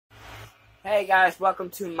Hey guys, welcome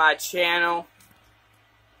to my channel.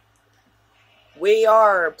 We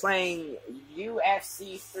are playing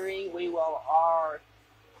UFC 3. We are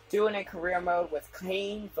doing a career mode with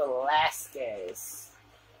Cain Velasquez.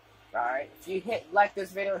 Alright, if you like this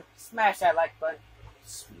video, smash that like button.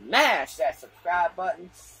 Smash that subscribe button.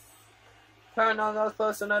 Turn on those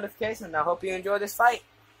post notifications, and I hope you enjoy this fight.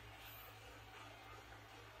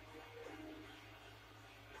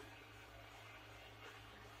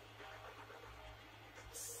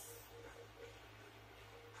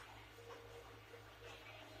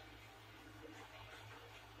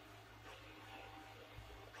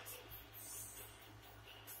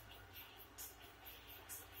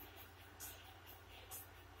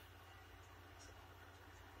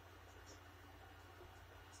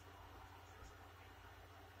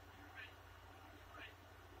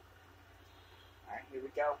 Alright, here we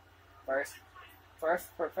go.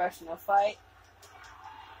 First professional fight.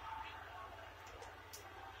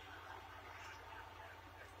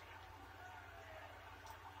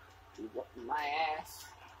 He whooped my ass.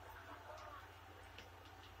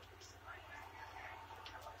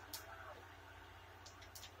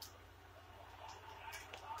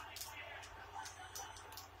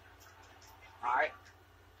 Alright.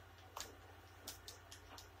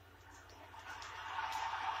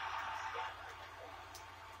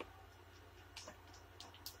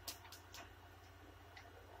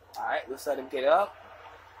 Alright, let's let him get up.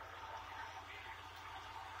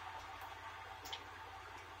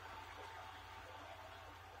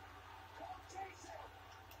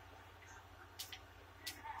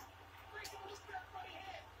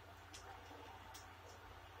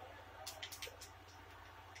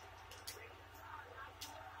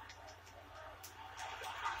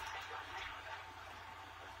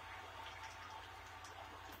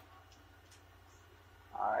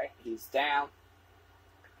 Alright, he's down.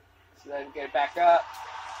 So let him get back up.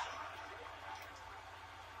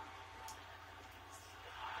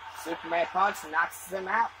 Superman punch knocks him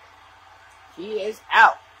out. He is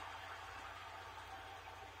out.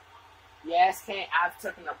 Yes, I've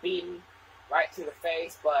taken a beating right to the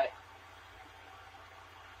face, but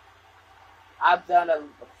I've done a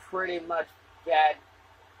pretty much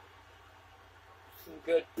some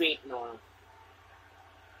good beating on him.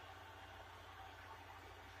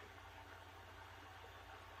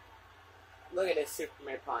 Look at this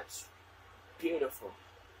Superman punch. Beautiful.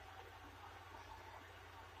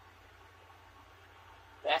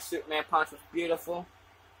 That Superman punch was beautiful.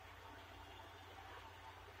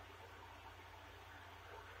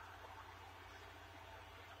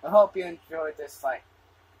 I hope you enjoyed this fight.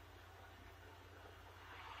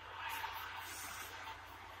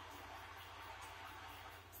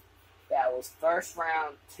 That was first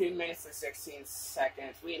round, 2 minutes and 16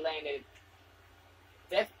 seconds. We landed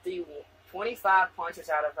 25 punches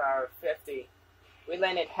out of our 50. We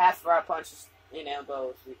landed half of our punches in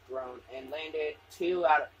elbows we've thrown and landed two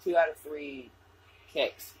out of 3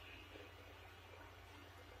 kicks.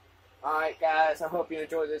 Alright guys, I hope you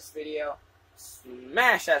enjoyed this video.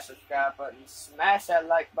 Smash that subscribe button, smash that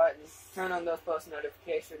like button, turn on those post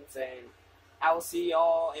notifications, and I will see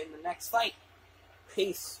y'all in the next fight.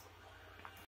 Peace.